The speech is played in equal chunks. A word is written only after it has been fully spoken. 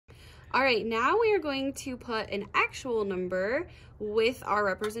All right, now we are going to put an actual number with our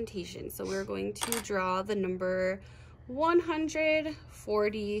representation. So we're going to draw the number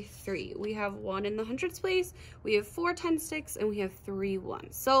 143. We have 1 in the hundreds place, we have 4 10 sticks, and we have 3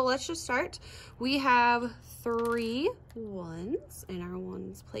 ones. So let's just start. We have 3 ones in our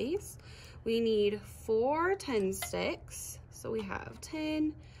ones place. We need 4 10 sticks. So we have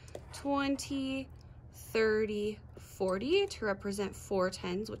 10, 20, 30, 40 to represent 4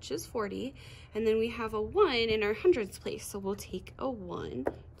 tens, which is 40. And then we have a 1 in our hundreds place. So we'll take a 1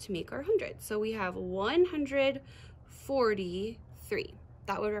 to make our hundred. So we have 143.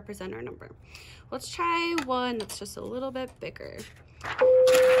 That would represent our number. Let's try one that's just a little bit bigger. All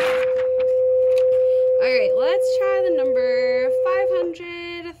right, let's try the number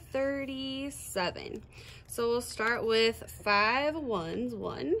 537. So we'll start with 5 ones.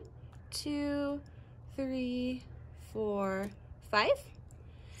 1, 2, 3, 4, 5,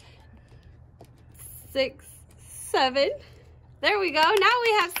 6, 7. There we go. Now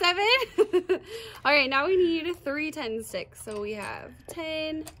we have 7. All right, now we need 3 10 sticks. So we have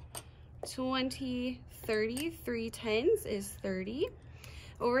 10, 20, 30. 3 tens is 30.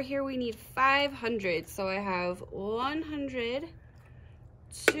 Over here we need 500. So I have 100,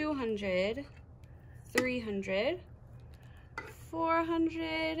 200, 300,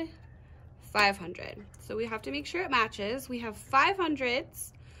 400, 500. So we have to make sure it matches. We have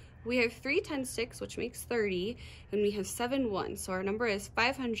 500s, we have 3 10 sticks, which makes 30, and we have 7 ones. So our number is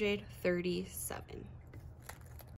 537.